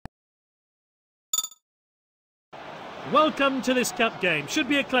Welcome to this cup game. Should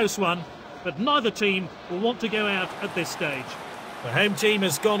be a close one, but neither team will want to go out at this stage. The home team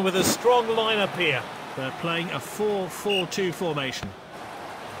has gone with a strong lineup here. They're playing a 4-4-2 formation.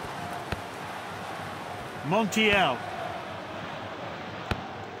 Montiel.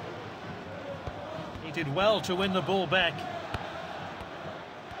 He did well to win the ball back.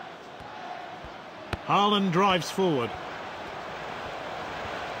 Haaland drives forward.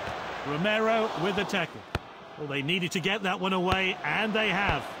 Romero with the tackle. Well, they needed to get that one away, and they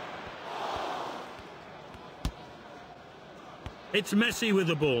have. It's Messi with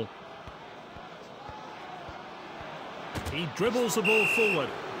the ball. He dribbles the ball forward.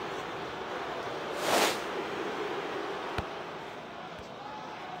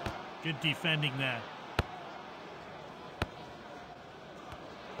 Good defending there.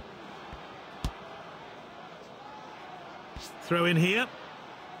 Throw in here.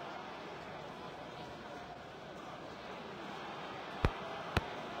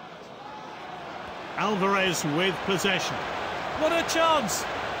 Alvarez with possession. What a chance!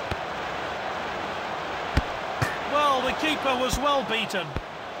 Well, the keeper was well beaten.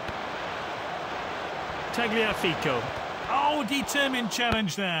 Tagliafico. Oh, determined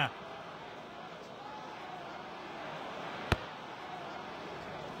challenge there.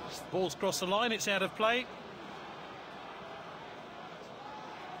 Ball's crossed the line, it's out of play.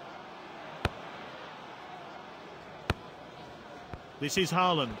 This is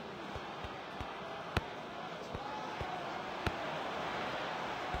Haaland.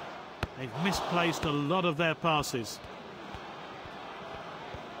 They've misplaced a lot of their passes.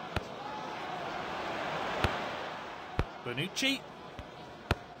 Bonucci.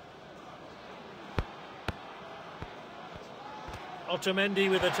 Otamendi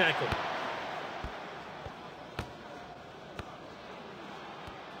with a tackle.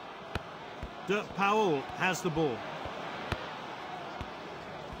 De Paul has the ball.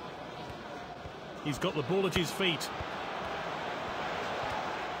 He's got the ball at his feet.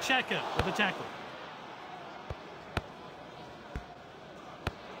 Xhaka with the tackle.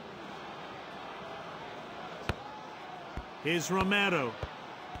 Here's Romero.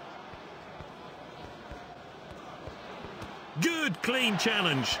 Good, clean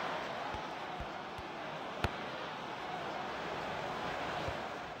challenge.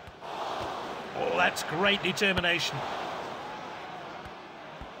 Oh, that's great determination.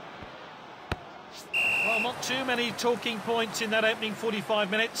 Well, not too many talking points in that opening 45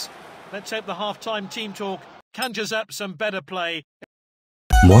 minutes. Let's hope the half-time team talk conjures up some better play.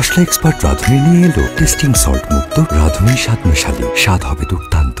 Masala expert রাঁধুনি নিয়ে এলো testing salt মুক্ত রাঁধুনি স্বাদ মশালি, স্বাদ হবে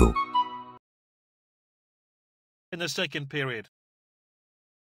দুর্দান্ত। In the second period.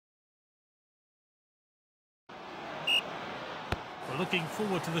 We're looking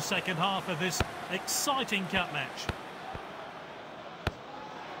forward to the second half of this exciting cup match.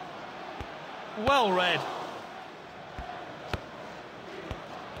 Well read.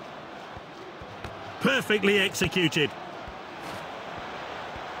 Perfectly executed.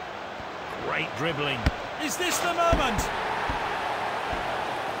 Great dribbling. Is this the moment?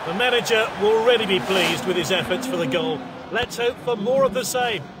 The manager will really be pleased with his efforts for the goal. Let's hope for more of the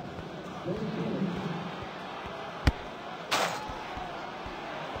same.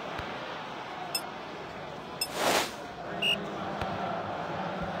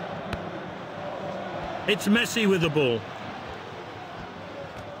 It's Messi with the ball.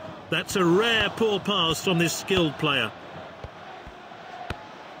 That's a rare poor pass from this skilled player.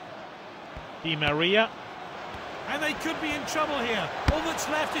 Di Maria. And they could be in trouble here. All that's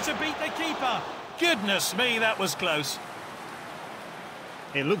left is to beat the keeper. Goodness me, that was close.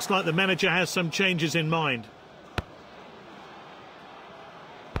 It looks like the manager has some changes in mind.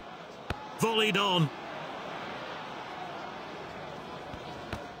 Volleyed on.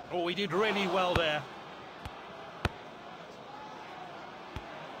 Oh, he did really well there.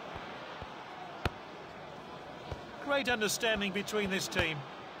 Great understanding between this team.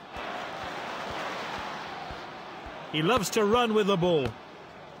 He loves to run with the ball.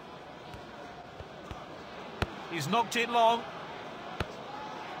 He's knocked it long.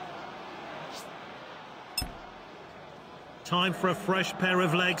 Time for a fresh pair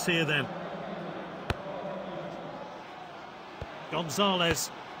of legs here then. Gonzalez.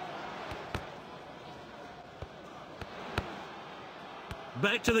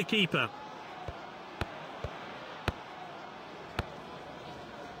 Back to the keeper.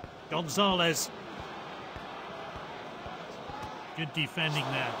 Gonzalez. Good defending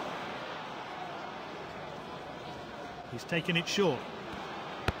there. He's taken it short.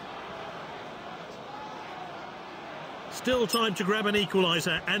 Still time to grab an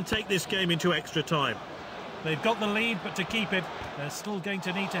equaliser and take this game into extra time. They've got the lead, but to keep it, they're still going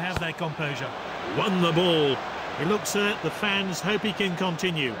to need to have their composure. Won the ball. He looks hurt. The fans hope he can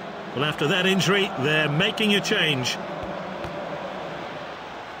continue. Well, after that injury, they're making a change.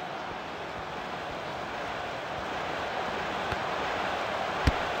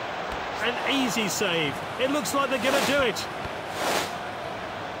 An easy save. It looks like they're going to do it.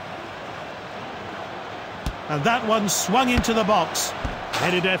 And that one swung into the box.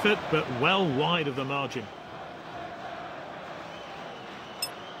 Headed effort, but well wide of the margin.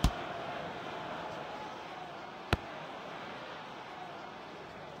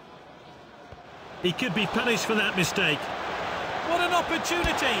 He could be punished for that mistake. What an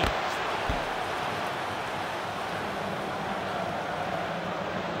opportunity!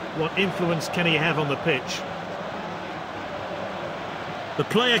 What influence can he have on the pitch? The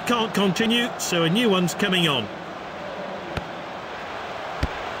player can't continue, so a new one's coming on.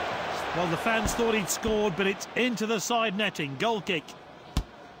 Well, the fans thought he'd scored, but it's into the side netting. Goal kick.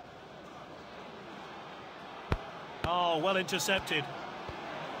 Oh, well intercepted.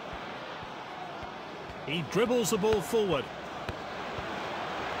 He dribbles the ball forward.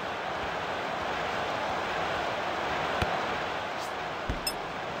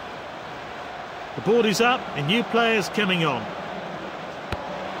 The board is up and new players coming on.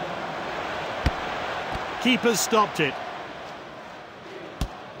 Keeper's stopped it.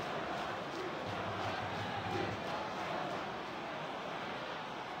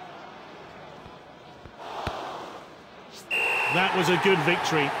 That was a good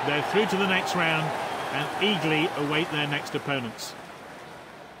victory. They're through to the next round and eagerly await their next opponents.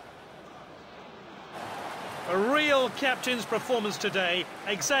 A real captain's performance today,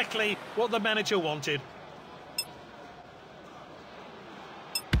 exactly what the manager wanted.